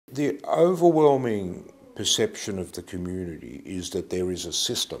The overwhelming perception of the community is that there is a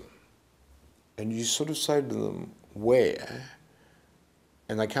system. And you sort of say to them, where?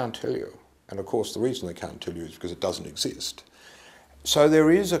 And they can't tell you. And of course, the reason they can't tell you is because it doesn't exist. So there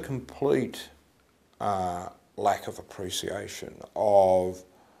is a complete lack of appreciation of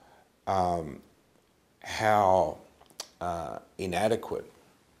how inadequate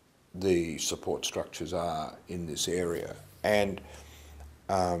the support structures are in this area. And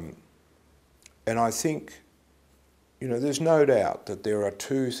I think, you know, there's no doubt that there are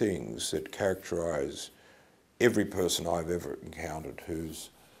two things that characterise every person I've ever encountered who's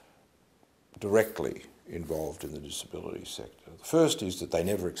directly involved in the disability sector. The first is that they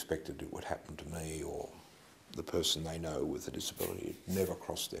never expected it would happen to me or the person they know with a disability. It never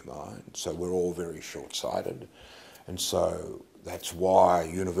crossed their mind. So we're all very short-sighted. And so that's why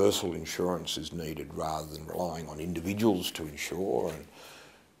universal insurance is needed rather than relying on individuals to insure. And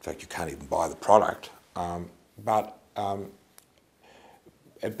in fact, you can't even buy the product. But the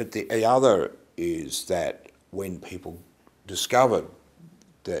other is that when people discovered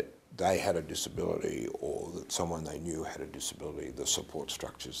that they had a disability or that someone they knew had a disability, the support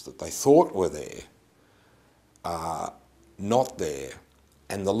structures that they thought were there are not there,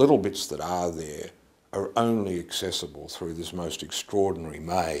 and the little bits that are there are only accessible through this most extraordinary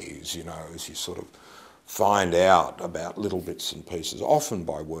maze, you know, as you sort of find out about little bits and pieces, often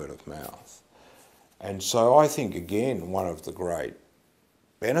by word of mouth. And so I think, again, one of the great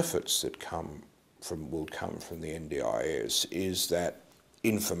benefits that will come from the NDIS is that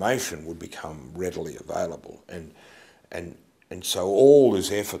information would become readily available, and so all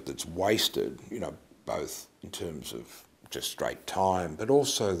this effort that's wasted, you know, both in terms of just straight time, but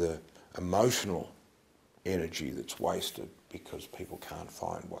also the emotional energy that's wasted because people can't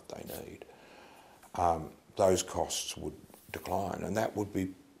find what they need, those costs would decline, and that would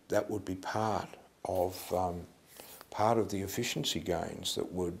be part of the efficiency gains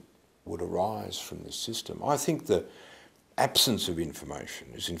that would arise from this system. I think the absence of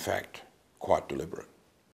information is in fact quite deliberate.